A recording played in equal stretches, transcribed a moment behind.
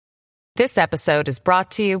This episode is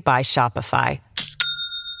brought to you by Shopify.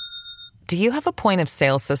 Do you have a point of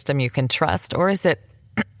sale system you can trust, or is it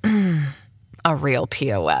a real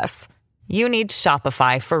POS? You need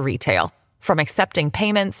Shopify for retail. From accepting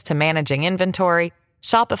payments to managing inventory,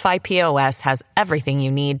 Shopify POS has everything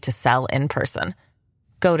you need to sell in person.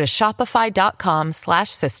 Go to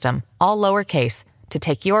shopify.com/system, all lowercase, to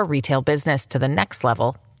take your retail business to the next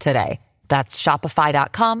level today. That's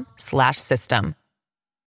shopify.com/system.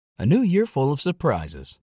 A new year full of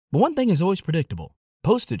surprises. But one thing is always predictable.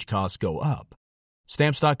 Postage costs go up.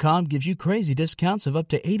 Stamps.com gives you crazy discounts of up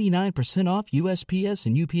to 89% off USPS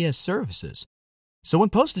and UPS services. So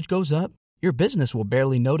when postage goes up, your business will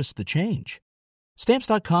barely notice the change.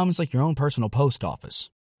 Stamps.com is like your own personal post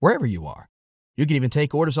office, wherever you are. You can even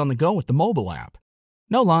take orders on the go with the mobile app.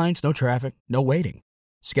 No lines, no traffic, no waiting.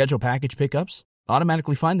 Schedule package pickups,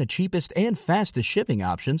 automatically find the cheapest and fastest shipping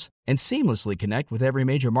options, and seamlessly connect with every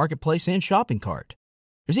major marketplace and shopping cart.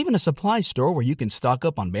 There's even a supply store where you can stock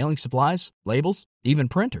up on mailing supplies, labels,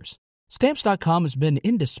 even printers. Stamps.com has been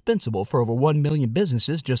indispensable for over 1 million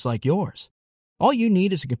businesses just like yours. All you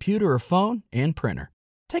need is a computer or phone and printer.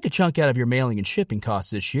 Take a chunk out of your mailing and shipping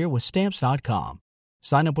costs this year with Stamps.com.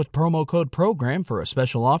 Sign up with promo code PROGRAM for a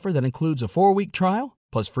special offer that includes a 4-week trial,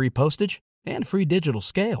 plus free postage and free digital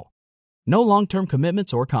scale. No long-term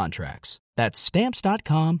commitments or contracts. That's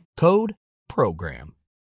Stamps.com, code PROGRAM.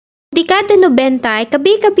 Dekada 90 ay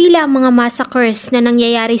kabi-kabila ang mga massacres na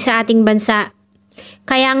nangyayari sa ating bansa.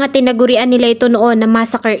 Kaya nga tinagurian nila ito noon na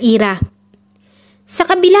massacre era. Sa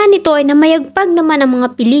kabila nito ay namayagpag naman ang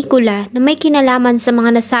mga pelikula na may kinalaman sa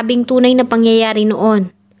mga nasabing tunay na pangyayari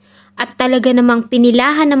noon. At talaga namang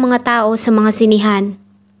pinilahan ng mga tao sa mga sinihan.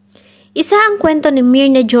 Isa ang kwento ni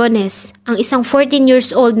Myrna Diones, ang isang 14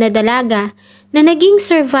 years old na dalaga na naging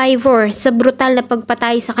survivor sa brutal na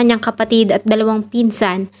pagpatay sa kanyang kapatid at 2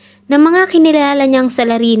 pinsan na mga kinilala niyang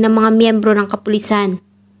salarin ng mga miyembro ng kapulisan.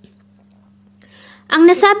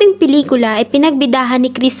 Ang nasabing pelikula ay pinagbidahan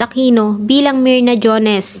ni Chris Aquino bilang Myrna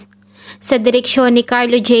Diones sa direksyon ni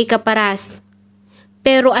Carlo J. Caparas.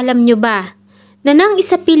 Pero alam nyo ba na nang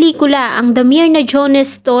isa pelikula ang The Myrna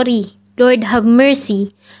Diones Story, Lord Have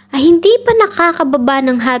Mercy, ay hindi pa nakakababa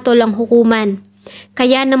ng hatol ang hukuman.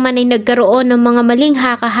 Kaya naman ay nagkaroon ng mga maling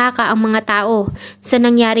haka-haka ang mga tao sa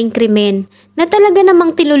nangyaring krimen na talaga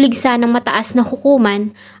namang tinuligsa ng mataas na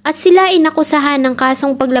hukuman at sila ay nakusahan ng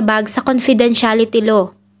kasong paglabag sa confidentiality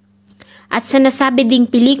law. At sa nasabi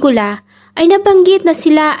ding pelikula ay nabanggit na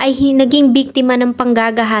sila ay naging biktima ng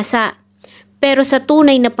panggagahasa. Pero sa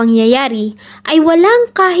tunay na pangyayari ay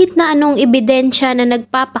walang kahit na anong ebidensya na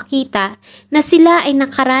nagpapakita na sila ay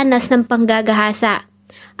nakaranas ng panggagahasa.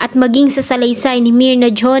 At maging sa salaysay ni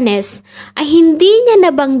Myrna Diones ay hindi niya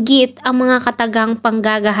nabanggit ang mga katagang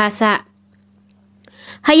panggagahasa.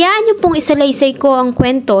 Hayaan niyo pong isalaysay ko ang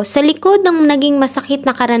kwento sa likod ng naging masakit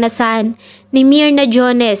na karanasan ni Myrna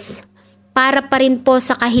Diones para pa rin po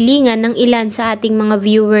sa kahilingan ng ilan sa ating mga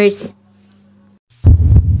viewers.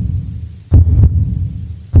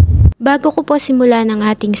 Bago ko po simulan ang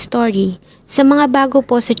ating story, sa mga bago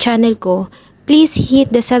po sa channel ko, please hit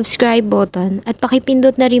the subscribe button at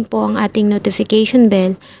pakipindot na rin po ang ating notification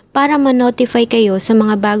bell para ma-notify kayo sa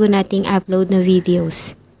mga bago nating upload na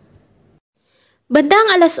videos.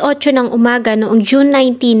 Bandang 8:00 ng umaga noong June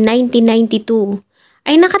 19, 1992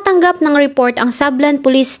 ay nakatanggap ng report ang Sablan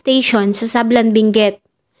Police Station sa Sablan, Benguet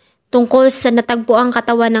tungkol sa natagpuang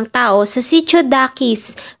katawan ng tao sa Sitio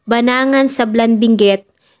Dakis, Banangan, Sablan, Benguet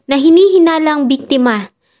na hinihinalang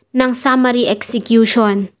biktima ng summary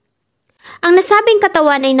execution. Ang nasabing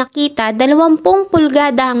katawan ay nakita 20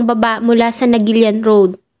 pulgada ang baba mula sa Nagilian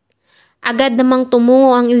Road. Agad namang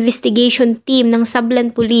tumungo ang investigation team ng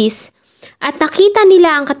Sablan Police at nakita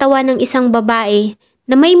nila ang katawan ng isang babae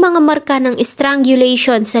na may mga marka ng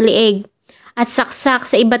strangulation sa leeg at saksak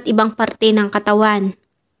sa iba't ibang parte ng katawan.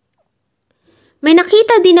 May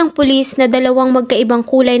nakita din ng pulis na 2 magkaibang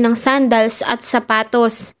kulay ng sandals at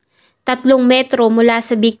sapatos, 3 metro mula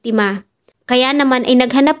sa biktima. Kaya naman ay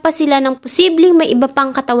naghanap pa sila ng posibleng may iba pang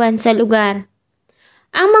katawan sa lugar.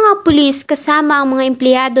 Ang mga pulis kasama ang mga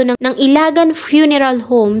empleyado ng Ilagan Funeral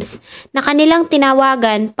Homes na kanilang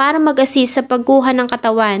tinawagan para mag-assist sa pagkuha ng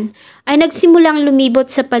katawan ay nagsimulang lumibot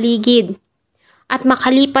sa paligid. At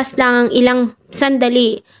makalipas lang ang ilang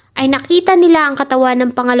sandali ay nakita nila ang katawan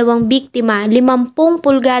ng pangalawang biktima, 50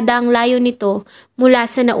 pulgada ang layo nito mula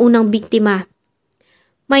sa naunang biktima.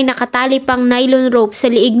 May nakatali pang nylon rope sa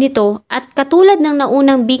liig nito at katulad ng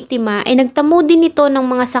naunang biktima ay nagtamo din ito ng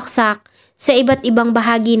mga saksak sa iba't ibang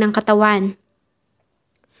bahagi ng katawan.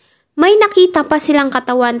 May nakita pa silang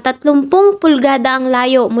katawan 30 pulgada ang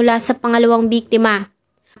layo mula sa pangalawang biktima.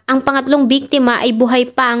 ang pangatlong biktima ay buhay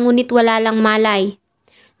pa ngunit wala lang malay.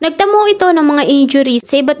 Nagtamo ito ng mga injuries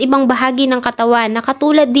sa iba't ibang bahagi ng katawan na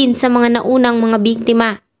katulad din sa mga naunang mga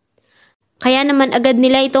biktima. Kaya naman agad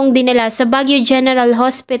nila itong dinala sa Baguio General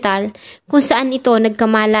Hospital kung saan ito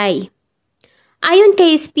nagkamalay. Ayon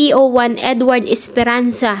kay SPO1 Edward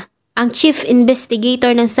Esperanza, ang Chief Investigator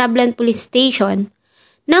ng Sablan Police Station,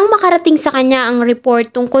 nang makarating sa kanya ang report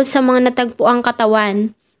tungkol sa mga natagpuang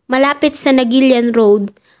katawan malapit sa Nagilian Road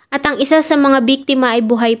at ang isa sa mga biktima ay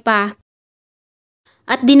buhay pa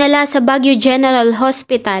at dinala sa Baguio General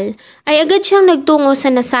Hospital, ay agad siyang nagtungo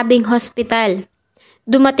sa nasabing hospital.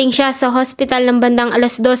 Dumating siya sa hospital ng bandang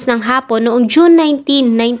 2:00 ng hapon noong June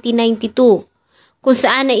 19, 1992, kung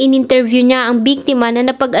saan ay in-interview niya ang biktima na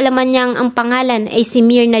napag-alaman niyang ang pangalan ay si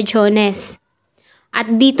Myrna Diones.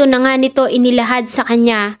 At dito na nga nito inilahad sa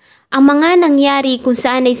kanya ang mga nangyari kung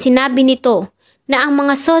saan ay sinabi nito na ang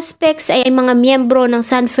mga suspects ay mga miyembro ng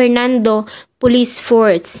San Fernando Police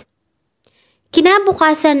Force.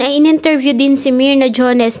 Kinabukasan ay in-interview din si Myrna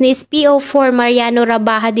Diones ni SPO4 Mariano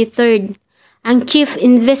Rabaha III, ang Chief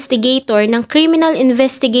Investigator ng Criminal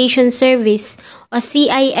Investigation Service o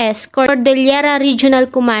CIS Cordillera Regional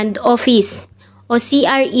Command Office o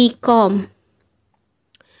CRE-COM.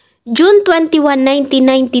 June 21,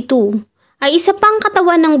 1992 ay isa pang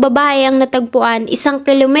katawan ng babae ang natagpuan 1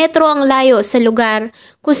 kilometro ang layo sa lugar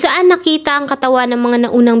kung saan nakita ang katawan ng mga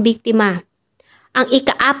naunang biktima. Ang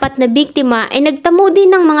ika-4 na biktima ay nagtamo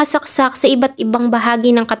din ng mga saksak sa iba't ibang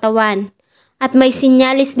bahagi ng katawan at may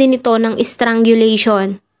sinyalis din ito ng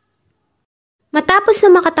strangulation. Matapos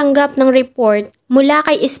na makatanggap ng report mula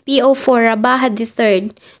kay SPO4 Rabaha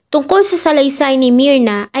III tungkol sa salaysay ni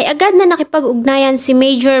Myrna, ay agad na nakipag-ugnayan si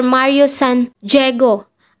Major Mario San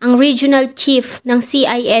Diego, ang Regional Chief ng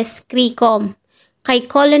CIS CRICOM, kay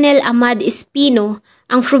Colonel Ahmad Espino,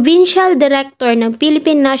 ang Provincial Director ng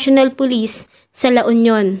Philippine National Police sa La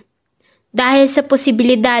Union, dahil sa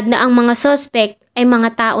posibilidad na ang mga suspect ay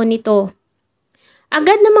mga tao nito.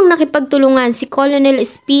 Agad namang nakipagtulungan si Colonel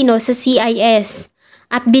Espino sa CIS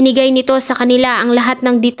at binigay nito sa kanila ang lahat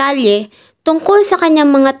ng detalye tungkol sa kanyang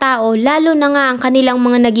mga tao, lalo na nga ang kanilang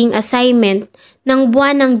mga naging assignment ng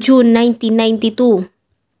buwan ng June 1992.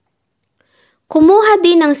 Kumuha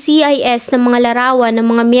din ng CIS ng mga larawan ng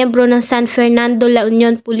mga miyembro ng San Fernando La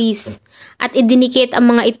Union Police at idinikit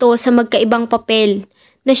ang mga ito sa magkaibang papel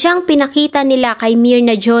na siyang pinakita nila kay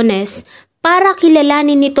Myrna Diones para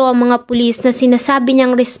kilalanin nito ang mga pulis na sinasabi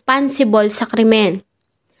niyang responsible sa krimen.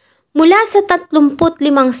 Mula sa 35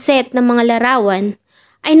 set ng mga larawan,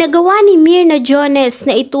 ay nagawa ni Myrna Diones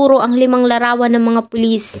na ituro ang 5 larawan ng mga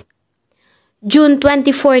pulis. June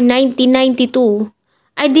 24, 1992,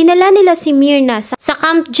 ay dinala nila si Myrna sa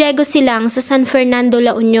Camp Diego Silang sa San Fernando,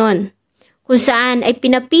 La Union, kung saan ay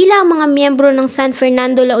pinapila ang mga miyembro ng San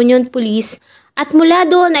Fernando La Union Police at mula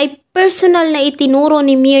doon ay personal na itinuro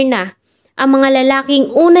ni Myrna ang mga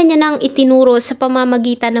lalaking una niya nang itinuro sa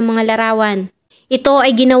pamamagitan ng mga larawan. Ito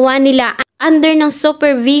ay ginawa nila under ng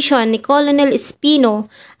supervision ni Colonel Espino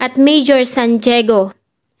at Major San Diego.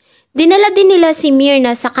 Dinala din nila si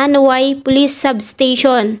Myrna sa Kanaway Police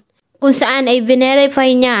Substation kung saan ay verify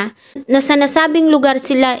niya na sa nasabing lugar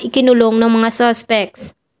sila ikinulong ng mga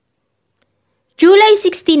suspects. July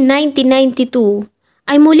 16, 1992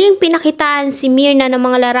 ay muling pinakitaan si Myrna ng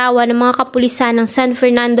mga larawan ng mga kapulisan ng San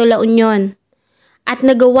Fernando, La Union at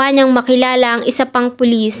nagawa niyang makilala ang isa pang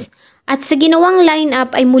pulis at sa ginawang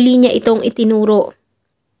lineup ay muli niya itong itinuro.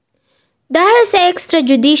 Dahil sa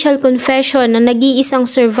extrajudicial confession ng nag-iisang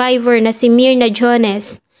survivor na si Myrna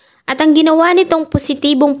Diones at ang ginawa nitong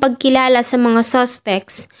positibong pagkilala sa mga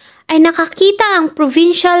suspects, ay nakakita ang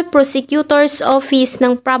Provincial Prosecutor's Office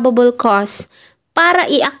ng probable cause para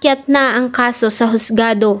iakyat na ang kaso sa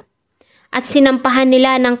husgado. At sinampahan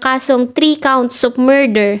nila ng kasong 3 counts of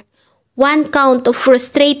murder, 1 count of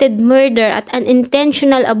frustrated murder at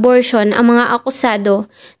unintentional abortion ang mga akusado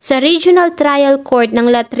sa Regional Trial Court ng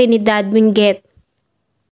La Trinidad, Benguet.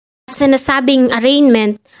 At sa nasabing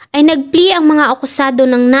arraignment ay nag-plea ang mga akusado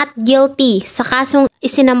ng not guilty sa kasong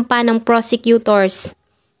isinampa ng prosecutors.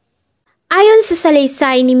 Ayon sa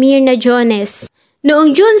salaysay ni Myrna Diones,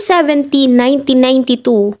 noong June 17,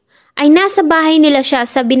 1992 ay nasa bahay nila siya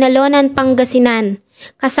sa Binalonan, Pangasinan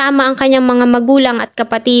kasama ang kanyang mga magulang at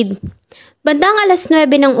kapatid. Bandang 9:00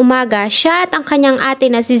 ng umaga, siya at ang kanyang ate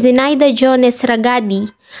na si Zenaida Diones Ragadi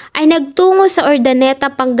ay nagtungo sa Urdaneta,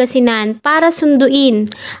 Pangasinan para sunduin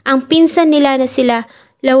ang pinsan nila na sila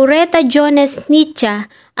Laureta Diones Nicha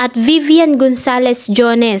at Vivian Gonzales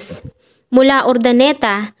Diones. Mula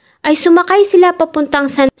Urdaneta ay sumakay sila papuntang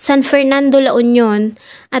San Fernando, La Union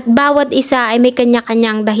at bawat isa ay may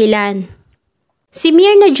kanya-kanyang dahilan. Si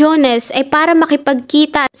Myrna Diones ay para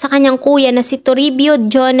makipagkita sa kanyang kuya na si Toribio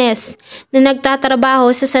Diones na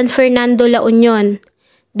nagtatrabaho sa San Fernando, La Union.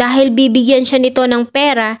 Dahil bibigyan siya nito ng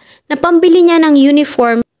pera na pambili niya ng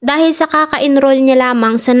uniform dahil sa kaka-enroll niya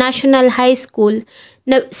lamang sa National High School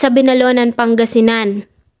sa Binalonan, Pangasinan.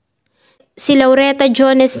 Si Laureta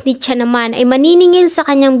Diones Nicha naman ay maniningil sa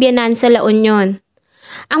kanyang biyanan sa La Union.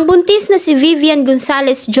 Ang buntis na si Vivian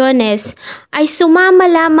Gonzalez Diones ay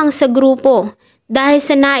sumama lamang sa grupo dahil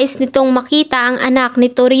sa nais nitong makita ang anak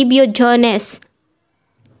ni Toribio Diones.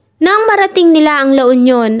 Nang marating nila ang La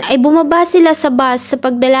Union ay bumaba sila sa bus sa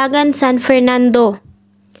Pagdalagan, San Fernando.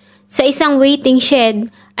 Sa isang waiting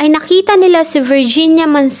shed ay nakita nila si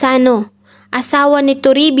Virginia Manzano, asawa ni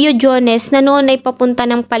Toribio Diones na noon ay papunta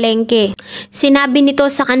ng palengke. Sinabi nito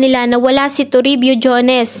sa kanila na wala si Toribio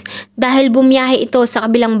Diones dahil bumiyahe ito sa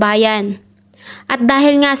kabilang bayan. At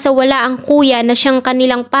dahil nga sa wala ang kuya na siyang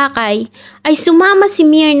kanilang pakay, ay sumama si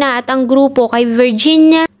Myrna at ang grupo kay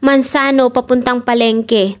Virginia Manzano papuntang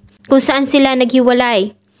palengke, kung saan sila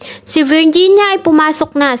naghiwalay. Si Virginia ay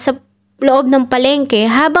pumasok na sa loob ng palengke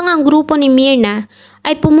habang ang grupo ni Myrna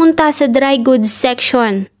ay pumunta sa dry goods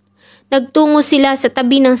section. Nagtungo sila sa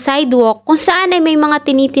tabi ng sidewalk kung saan ay may mga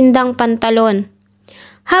tinitindang pantalon.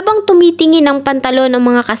 Habang tumitingin ang pantalon ng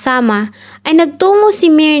mga kasama, ay nagtungo si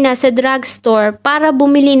Myrna sa drugstore para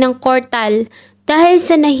bumili ng Cortal dahil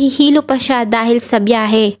sa nahihilo pa siya dahil sa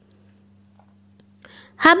biyahe.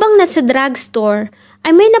 Habang nasa drugstore,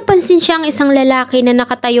 ay may napansin siyang isang lalaki na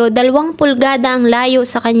nakatayo 2 pulgada ang layo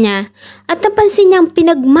sa kanya at napansin niyang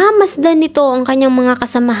pinagmamasdan nito ang kanyang mga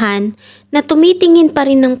kasamahan na tumitingin pa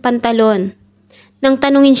rin ng pantalon. Nang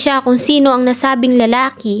tanungin siya kung sino ang nasabing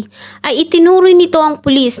lalaki, ay itinuroy nito ang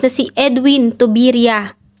pulis na si Edwin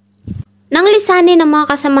Tubiria. Nang lisanin ng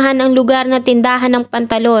mga kasamahan ang lugar na tindahan ng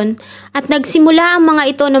pantalon at nagsimula ang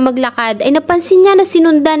mga ito na maglakad ay napansin niya na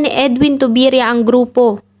sinundan ni Edwin Tubiria ang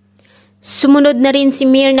grupo. Sumunod na rin si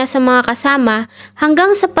Myrna sa mga kasama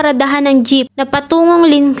hanggang sa paradahan ng jeep na patungong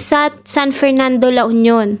Lingsat, San Fernando, La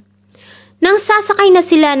Union. Nang sasakay na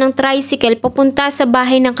sila ng tricycle papunta sa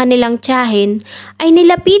bahay ng kanilang tiyahin, ay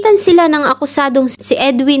nilapitan sila ng akusadong si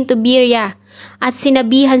Edwin Tubiria at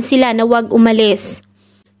sinabihan sila na huwag umalis.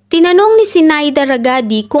 Tinanong ni Sinaida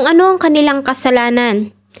Ragadi kung ano ang kanilang kasalanan,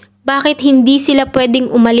 bakit hindi sila pwedeng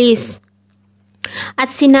umalis. At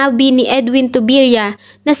sinabi ni Edwin Tubiria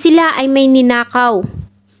na sila ay may ninakaw,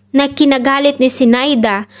 na kinagalit ni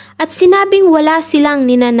Sinaida at sinabing wala silang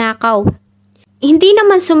ninanakaw. Hindi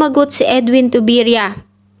naman sumagot si Edwin Tubiria.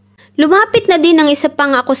 Lumapit na din ang isa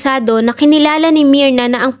pang akusado na kinilala ni Myrna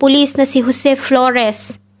na ang pulis na si Jose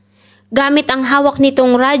Flores. Gamit ang hawak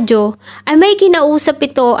nitong radyo ay may kinausap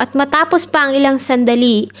ito at matapos pa ang ilang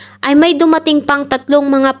sandali ay may dumating pang 3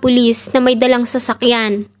 mga pulis na may dalang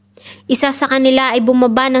sasakyan. Isa sa kanila ay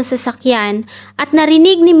bumaba ng sasakyan at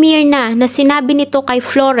narinig ni Myrna na sinabi nito kay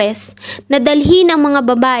Flores na dalhin ang mga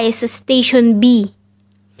babae sa Station B.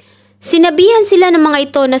 Sinabihan sila ng mga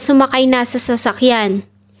ito na sumakay na sa sasakyan.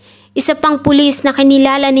 Isa pang pulis na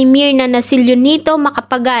kinilala ni Myrna na si Leonito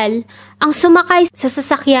Macapagal ang sumakay sa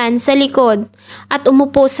sasakyan sa likod at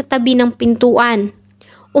umupo sa tabi ng pintuan.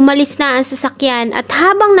 Umalis na ang sasakyan at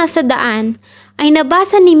habang nasa daan ay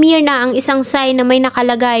nabasa ni Myrna ang isang sign na may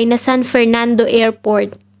nakalagay na San Fernando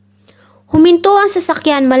Airport. Huminto ang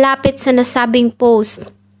sasakyan malapit sa nasabing post.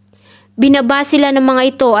 Binaba sila ng mga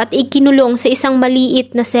ito at ikinulong sa isang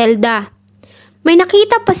maliit na selda. May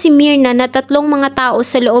nakita pa si Myrna na 3 mga tao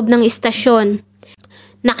sa loob ng istasyon.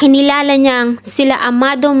 Nakinilala niyang sila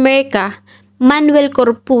Amado Merca, Manuel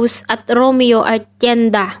Corpus at Romeo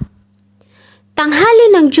Artienda. Tanghali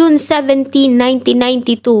ng June 17,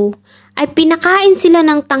 1992 ay pinakain sila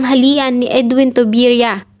ng tanghalian ni Edwin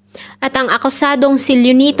Tubiria at ang akusadong si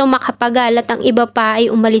Leonito Macapagal at ang iba pa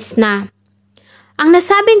ay umalis na. Ang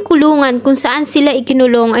nasabing kulungan kung saan sila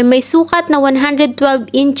ikinulong ay may sukat na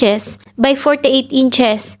 112 inches by 48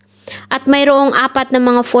 inches at mayroong 4 na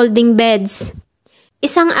mga folding beds.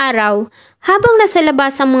 Isang araw, habang nasa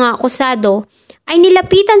labas ang mga akusado, ay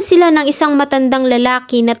nilapitan sila ng isang matandang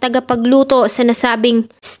lalaki na tagapagluto sa nasabing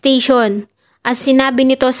station at sinabi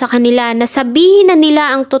nito sa kanila na sabihin na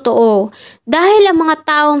nila ang totoo dahil ang mga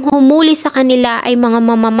taong humuli sa kanila ay mga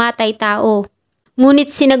mamamatay tao.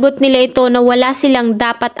 Ngunit sinagot nila ito na wala silang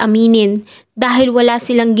dapat aminin dahil wala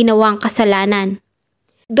silang ginawang kasalanan.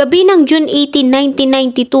 Gabi ng June 18,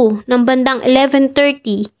 1992 ng bandang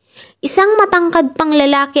 11:30, isang matangkad pang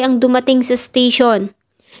lalaki ang dumating sa station.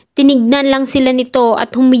 Tinignan lang sila nito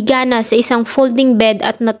at humiga na sa isang folding bed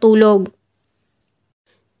at natulog.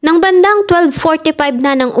 Nang bandang 12:45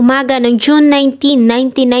 na ng umaga ng June 19,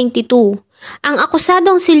 1992, Ang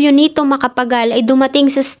akusadong si Leonito Macapagal ay dumating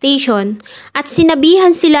sa station at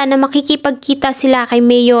sinabihan sila na makikipagkita sila kay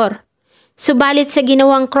Mayor. Subalit sa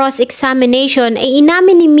ginawang cross-examination ay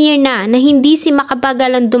inamin ni Myrna na hindi si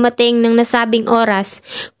Macapagal ang dumating ng nasabing oras,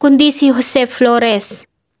 kundi si Jose Flores.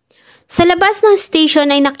 Sa labas ng station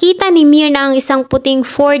ay nakita ni Myrna ang isang puting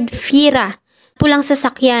Ford Fiera, pulang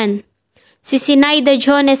sasakyan. Si Myrna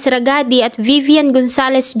Diones Ragadi at Vivian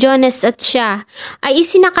Gonzalez Diones at siya ay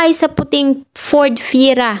isinakay sa puting Ford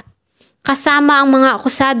Fiera. Kasama ang mga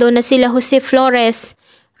akusado na sila Jose Flores,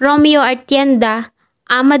 Romeo Artienda,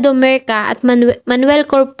 Amado Merca at Manuel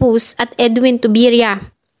Corpus at Edwin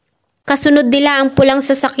Tubiria. Kasunod nila ang pulang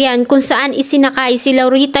sasakyan kung saan isinakay si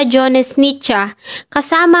Laurita Jones Nicha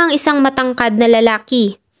kasama ang isang matangkad na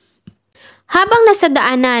lalaki. Habang nasa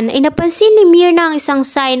daanan ay napansin ni Myrna ang isang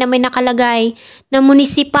sign na may nakalagay na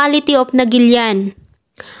Municipality of Nagilian.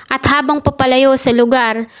 At habang papalayo sa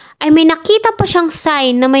lugar ay may nakita pa siyang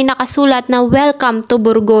sign na may nakasulat na Welcome to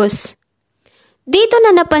Burgos. Dito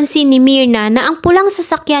na napansin ni Myrna na ang pulang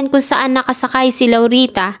sasakyan kung saan nakasakay si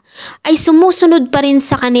Laurita ay sumusunod pa rin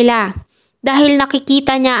sa kanila dahil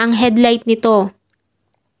nakikita niya ang headlight nito.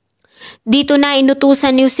 Dito na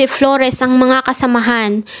inutusan ni Jose Flores ang mga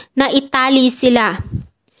kasamahan na itali sila.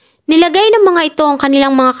 Nilagay ng mga ito ang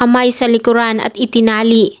kanilang mga kamay sa likuran at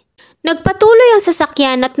itinali. Nagpatuloy ang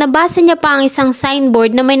sasakyan at nabasa niya pa ang isang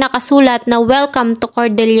signboard na may nakasulat na Welcome to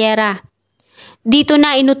Cordillera. Dito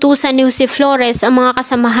na inutusan ni Jose Flores ang mga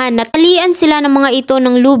kasamahan na talian sila ng mga ito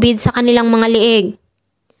ng lubid sa kanilang mga liig.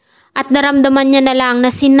 At naramdaman niya na lang na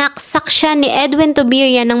sinaksak siya ni Edwin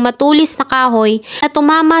Tubiria ng matulis na kahoy na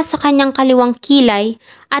tumama sa kanyang kaliwang kilay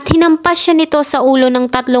at hinampas siya nito sa ulo ng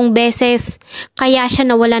 3 beses kaya siya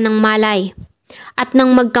nawala ng malay. At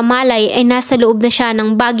nang magkamalay ay nasa loob na siya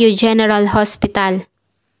ng Baguio General Hospital.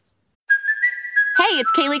 Hey,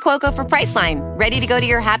 it's Kaylee Cuoco for Priceline. Ready to go to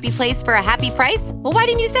your happy place for a happy price? Well, why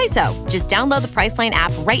didn't you say so? Just download the Priceline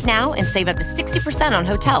app right now and save up to 60% on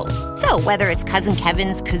hotels. So whether it's Cousin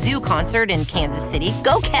Kevin's Kazoo Concert in Kansas City,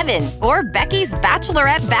 go Kevin, or Becky's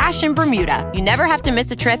Bachelorette Bash in Bermuda, you never have to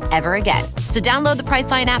miss a trip ever again. So download the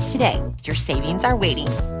Priceline app today. Your savings are waiting.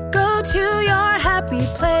 Go to your happy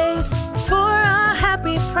place for a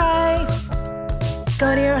happy price.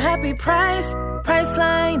 Go to your happy price,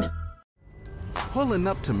 Priceline. Pulling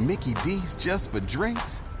up to Mickey D's just for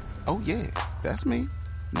drinks? Oh yeah, that's me.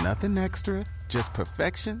 Nothing extra, just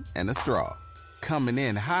perfection and a straw. Coming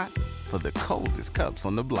in hot for the coldest cups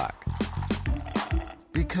on the block.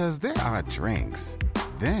 Because there are drinks.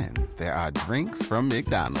 Then there are drinks from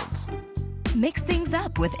McDonald's. Mix things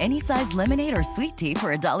up with any size lemonade or sweet tea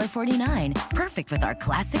for $1.49. Perfect with our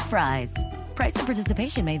classic fries. Price and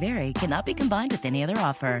participation may vary. Cannot be combined with any other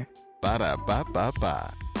offer.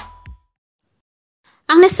 Ba-da-ba-ba-ba.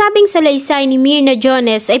 Ang nasabing salaysay ni Myrna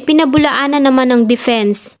Diones ay pinabulaanan naman ng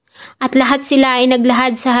defense at lahat sila ay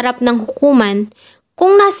naglahad sa harap ng hukuman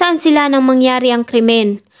kung nasaan sila nang mangyari ang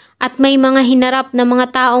krimen at may mga hinarap na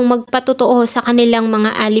mga taong magpatotoo sa kanilang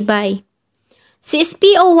mga alibay. Si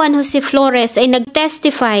SPO1 Jose Flores ay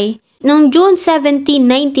nag-testify noong June 17,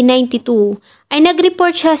 1992 ay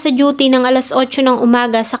nag-report siya sa duty ng alas 8 ng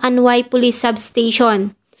umaga sa Kanway Police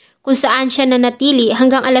Substation, kung saan siya nanatili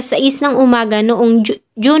hanggang alas 6 ng umaga noong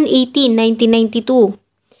June 18, 1992.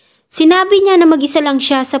 Sinabi niya na mag-isa lang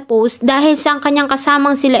siya sa post dahil sa ang kanyang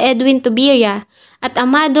kasamang sila Edwin Tubiria at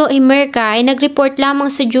Amado Merca ay nag-report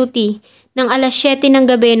lamang sa duty ng alas 7 ng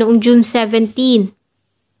gabi noong June 17.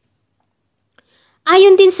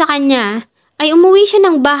 Ayon din sa kanya, ay umuwi siya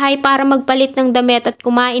ng bahay para magpalit ng damit at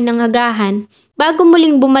kumain ng agahan bago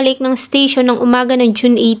muling bumalik ng station ng umaga ng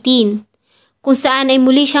June 18. Kung saan ay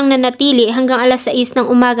muli siyang nanatili hanggang alas 6 ng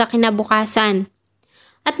umaga kinabukasan.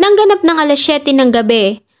 At nang ganap ng alas 7 ng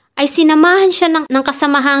gabi, ay sinamahan siya ng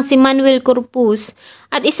kasamahang si Manuel Corpus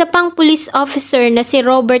at isa pang police officer na si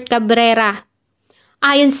Robert Cabrera.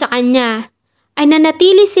 Ayon sa kanya, ay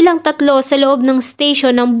nanatili silang 3 sa loob ng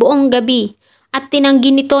station ng buong gabi at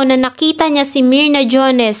tinanggi nito na nakita niya si Myrna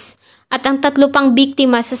Diones at ang 3 pang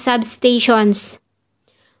biktima sa substations.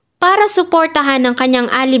 Para suportahan ang kanyang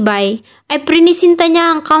alibay, ay prinisinta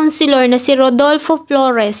niya ang councilor na si Rodolfo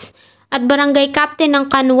Flores at barangay captain ng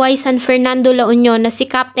Kanway San Fernando La Union na si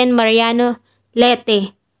Captain Mariano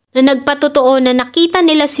Lete, na nagpatotoo na nakita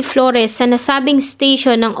nila si Flores sa nasabing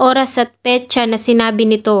station ng oras at petsa na sinabi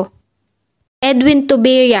nito. Edwin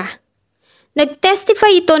Tubiria.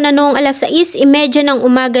 Nagtestify ito na noong alas 6:30 ng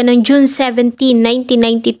umaga ng June 17,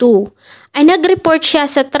 1992, ay nag-report siya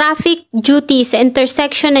sa traffic duty sa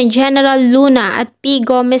intersection ng General Luna at P.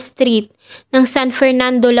 Gomez Street ng San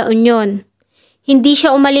Fernando, La Union. Hindi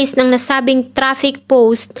siya umalis ng nasabing traffic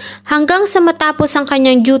post hanggang sa matapos ang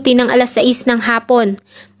kanyang duty ng alas 6 ng hapon.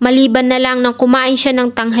 Maliban na lang nang kumain siya ng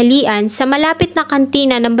tanghalian sa malapit na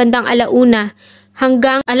kantina ng bandang 1:00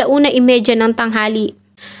 hanggang 1:30 ng tanghali.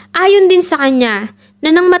 Ayon din sa kanya na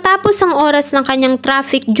nang matapos ang oras ng kanyang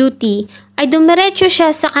traffic duty ay dumiretso siya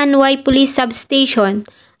sa Kanway Police Substation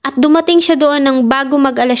at dumating siya doon ng bago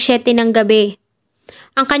mag alas 7 ng gabi.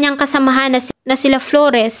 Ang kanyang kasamahan na sila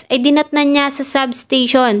Flores ay dinatnan niya sa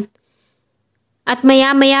substation. At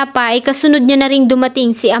maya-maya pa ay kasunod niya na ring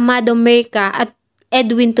dumating si Amado Merca at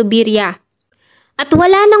Edwin Tubiria. At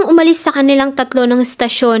wala nang umalis sa kanilang tatlo ng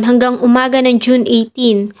estasyon hanggang umaga ng June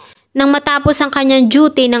 18. Nang matapos ang kanyang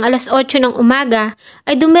duty ng alas 8 ng umaga,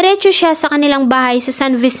 ay dumiretso siya sa kanilang bahay sa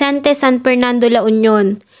San Vicente, San Fernando, La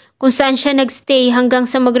Union, kung saan siya nagstay hanggang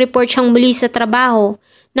sa mag-report siyang muli sa trabaho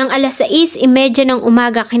ng alas 6:30 ng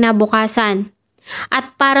umaga kinabukasan.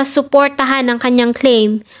 At para suportahan ang kanyang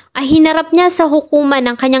claim, ay hinarap niya sa hukuman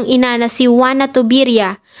ng kanyang ina na si Juana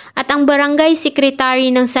Tubiria at ang barangay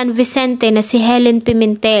secretary ng San Vicente na si Helen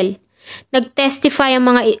Pimentel. Nagtestify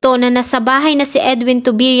ang mga ito na nasa bahay na si Edwin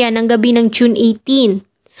Tubiria ng gabi ng June 18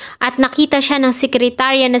 at nakita siya ng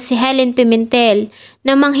sekretarya na si Helen Pimentel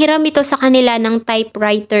na manghiram ito sa kanila ng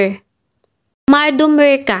typewriter. Mardo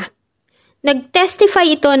Merca.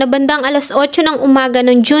 Nagtestify ito na bandang alas 8 ng umaga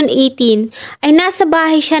ng June 18 ay nasa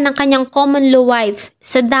bahay siya ng kanyang common law wife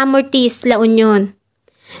sa Dam Ortiz, La Union.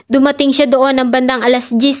 Dumating siya doon ng bandang alas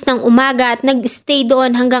 10 ng umaga at nag-stay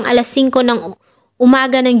doon hanggang alas 5 ng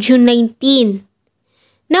umaga ng June 19.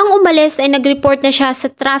 Nang umalis ay nag-report na siya sa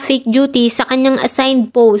traffic duty sa kanyang assigned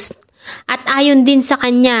post at ayon din sa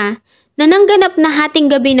kanya na nangganap na hating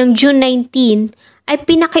gabi ng June 19 ay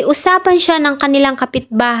pinakiusapan siya ng kanilang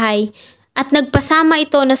kapitbahay at nagpasama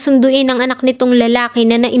ito na sunduin ang anak nitong lalaki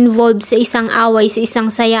na na-involved sa isang away sa isang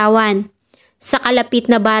sayawan sa kalapit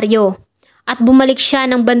na baryo at bumalik siya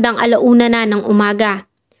ng bandang 1:00 na ng umaga.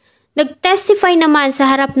 Nag-testify naman sa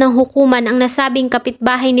harap ng hukuman ang nasabing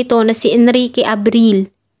kapitbahay nito na si Enrique Abril.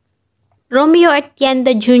 Romeo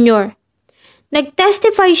Atienda Jr.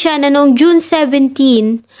 Nag-testify siya na noong June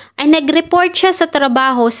 17 ay nag-report siya sa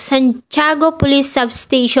trabaho sa Santiago Police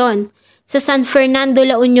Substation sa San Fernando,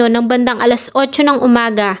 La Union ng bandang alas 8 ng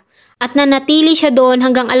umaga at nanatili siya doon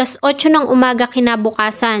hanggang alas 8 ng umaga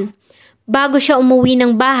kinabukasan bago siya umuwi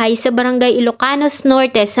ng bahay sa Barangay Ilocanos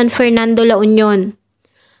Norte, San Fernando, La Union.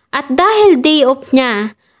 At dahil day off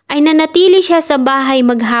niya, ay nanatili siya sa bahay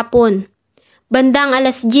maghapon. Bandang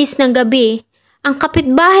alas 10 ng gabi, ang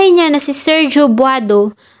kapitbahay niya na si Sergio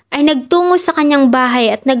Buado ay nagtungo sa kanyang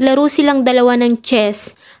bahay at naglaro silang dalawa ng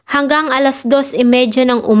chess hanggang alas 2:30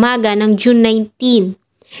 ng umaga ng June 19.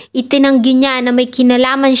 Itinanggi niya na may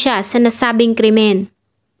kinalaman siya sa nasabing krimen.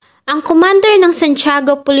 Ang commander ng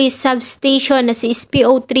Santiago Police Substation na si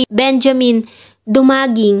SPO3 Benjamin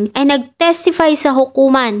Dumaging ay nag-testify sa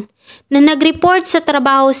hukuman na nag-report sa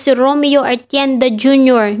trabaho si Romeo Atienda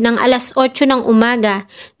Jr. ng alas 8 ng umaga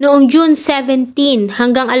noong June 17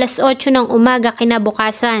 hanggang alas 8 ng umaga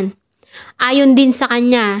kinabukasan. Ayon din sa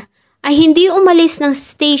kanya, ay hindi umalis ng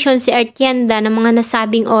station si Atienda ng mga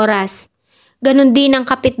nasabing oras. Ganon din ang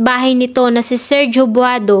kapitbahay nito na si Sergio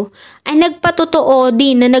Buado ay nagpatotoo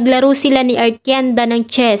din na naglaro sila ni Atienda ng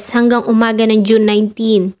chess hanggang umaga ng June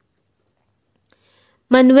 19.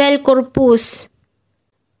 Manuel Corpus.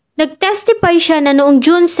 Nagtestify siya na noong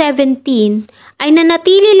June 17 ay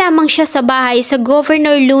nanatili lamang siya sa bahay sa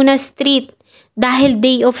Governor Luna Street dahil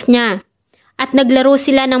day off niya. At naglaro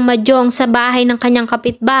sila ng mahjong sa bahay ng kanyang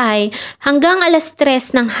kapitbahay hanggang alas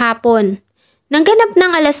 3 ng hapon. Nangganap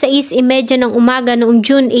ng alas 6:30 ng umaga noong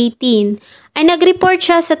June 18 ay nag-report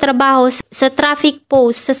siya sa trabaho sa traffic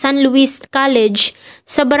post sa San Luis College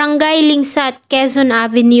sa Barangay Lingsat, Quezon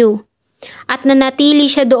Avenue. At nanatili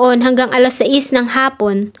siya doon hanggang alas 6 ng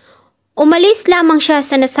hapon. Umalis lamang siya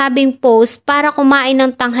sa nasabing post para kumain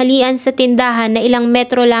ng tanghalian sa tindahan na ilang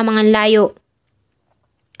metro lamang ang layo.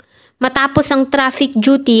 Matapos ang traffic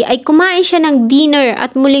duty ay kumain siya ng dinner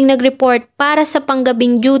at muling nag-report para sa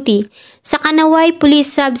panggabing duty sa Kanaway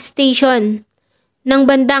Police Substation ng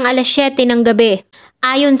bandang alas 7 ng gabi.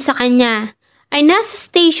 Ayon sa kanya, ay nasa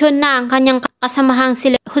station na ang kanyang kasamahang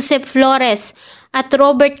sila Jose Flores at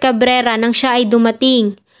Robert Cabrera nang siya ay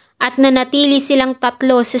dumating at nanatili silang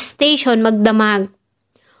tatlo sa station magdamag.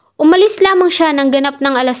 Umalis lamang siya ng ganap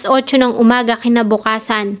ng alas 8 ng umaga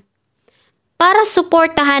kinabukasan. Para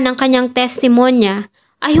suportahan ang kanyang testimonya,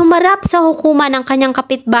 ay humarap sa hukuman ng kanyang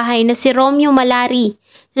kapitbahay na si Romeo Malari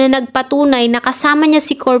na nagpatunay na kasama niya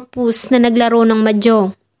si Corpus na naglaro ng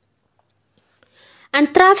mahjong. Ang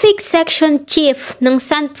Traffic Section Chief ng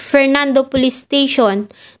San Fernando Police Station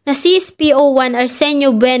na si SPO1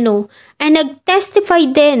 Arsenio Bueno ay nag-testify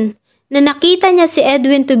din na nakita niya si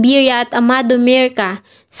Edwin Tubiria at Amado Mirca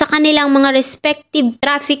sa kanilang mga respective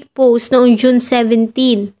traffic posts noong June 17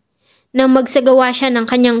 nang magsagawa siya ng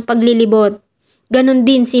kanyang paglilibot. Ganon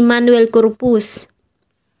din si Manuel Corpus.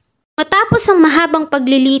 Matapos ang mahabang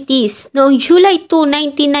paglilitis noong July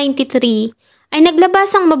 2, 1993, ay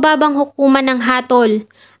naglabas ang mababang hukuman ng hatol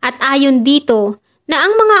at ayon dito na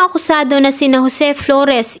ang mga akusado na sina Jose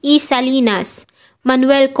Flores E. Salinas,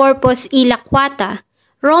 Manuel Corpus E. Lacuata,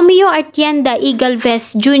 Romeo Artienda E.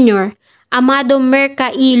 Galvez Jr., Amado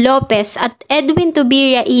Mirca E. Lopez at Edwin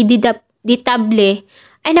Tubiria E. Ditable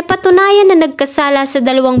ay napatunayan na nagkasala sa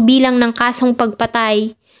 2 bilang ng kasong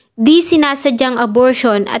pagpatay, di sinasadyang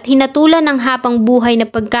abortion at hinatulan ng hapang buhay na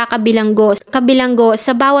pagkakabilanggo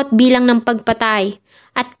sa bawat bilang ng pagpatay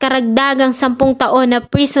at karagdagang 10 taon na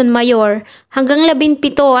prison mayor hanggang 17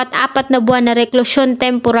 at 4 na buwan na reklusyon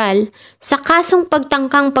temporal sa kasong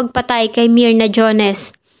pagtangkang pagpatay kay Myrna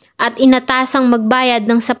Diones at inatasang magbayad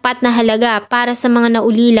ng sapat na halaga para sa mga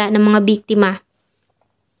naulila ng mga biktima.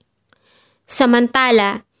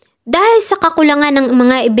 Samantala, dahil sa kakulangan ng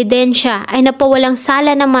mga ebidensya ay napawalang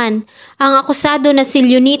sala naman ang akusado na si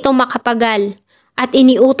Leonito Macapagal at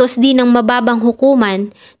iniutos din ng mababang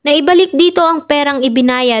hukuman na ibalik dito ang perang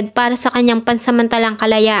ibinayad para sa kanyang pansamantalang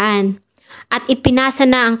kalayaan at ipinasa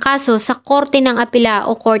na ang kaso sa Korte ng Apela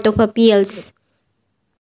o Court of Appeals.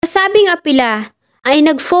 Sa sabing apela ay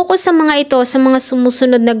nag-focus sa mga ito sa mga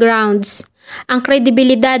sumusunod na grounds: ang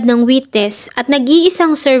kredibilidad ng witness at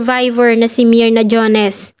nag-iisang survivor na si Myrna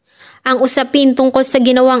Diones, ang usapin tungkol sa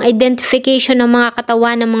ginawang identification ng mga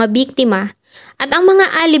katawan ng mga biktima, at ang mga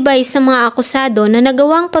alibay sa mga akusado na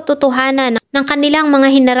nagawang patutuhanan ng kanilang mga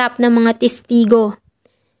hinarap na mga testigo,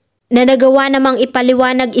 na nagawa namang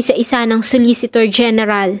ipaliwanag isa-isa ng Solicitor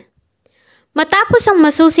General. Matapos ang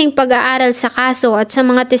masusing pag-aaral sa kaso at sa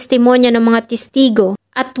mga testimonya ng mga testigo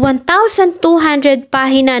at 1,200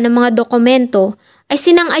 pahina ng mga dokumento, ay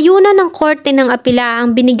sinang-ayunan ng Korte ng Apela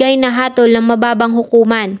ang binigay na hatol ng mababang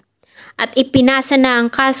hukuman at ipinasa na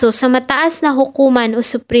ang kaso sa mataas na hukuman o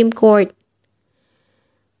Supreme Court.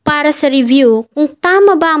 Para sa review kung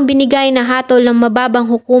tama ba ang binigay na hatol ng mababang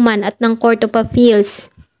hukuman at ng Court of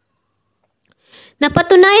Appeals.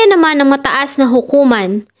 Napatunayan naman ng mataas na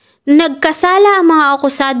hukuman na nagkasala ang mga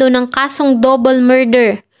akusado ng kasong double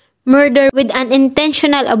murder, murder with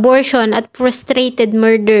unintentional abortion at frustrated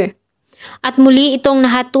murder. At muli itong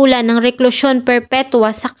nahatulan ng reklusyon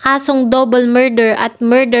perpetua sa kasong double murder at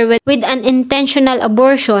murder with unintentional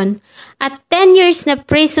abortion at 10 years na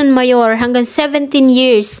prison mayor hanggang 17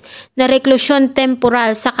 years na reklusyon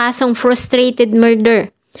temporal sa kasong frustrated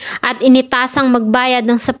murder at initasang magbayad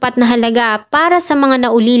ng sapat na halaga para sa mga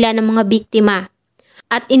naulila ng mga biktima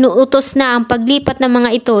at inuutos na ang paglipat ng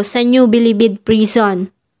mga ito sa New Bilibid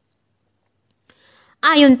Prison.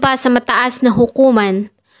 Ayon pa sa mataas na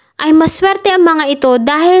hukuman, ay maswerte ang mga ito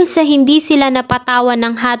dahil sa hindi sila napatawan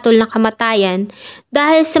ng hatol na kamatayan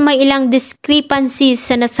dahil sa may ilang discrepancies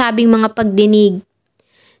sa nasabing mga pagdinig.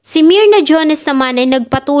 Si Myrna Diones naman ay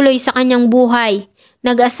nagpatuloy sa kanyang buhay,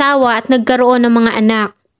 nag-asawa at nagkaroon ng mga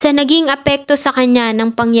anak sa naging apekto sa kanya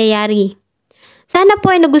ng pangyayari. Sana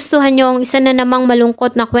po ay nagustuhan niyo ang isa na namang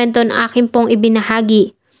malungkot na kwento na aking pong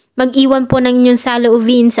ibinahagi. Mag-iwan po ng inyong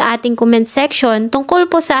saloobin sa ating comment section tungkol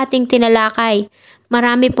po sa ating tinalakay.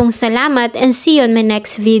 Marami pong salamat and see you on my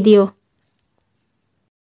next video.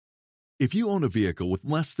 If you own a vehicle with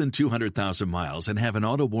less than 200,000 miles and have an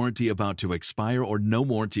auto warranty about to expire or no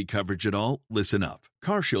warranty coverage at all, listen up.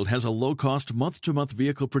 CarShield has a low-cost month-to-month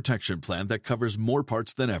vehicle protection plan that covers more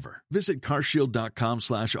parts than ever. Visit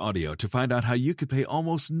carshield.com/audio to find out how you could pay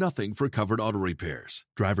almost nothing for covered auto repairs.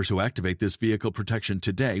 Drivers who activate this vehicle protection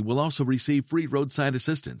today will also receive free roadside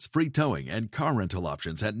assistance, free towing, and car rental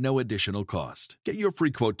options at no additional cost. Get your free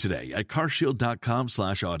quote today at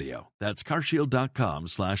carshield.com/audio. That's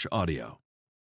carshield.com/audio.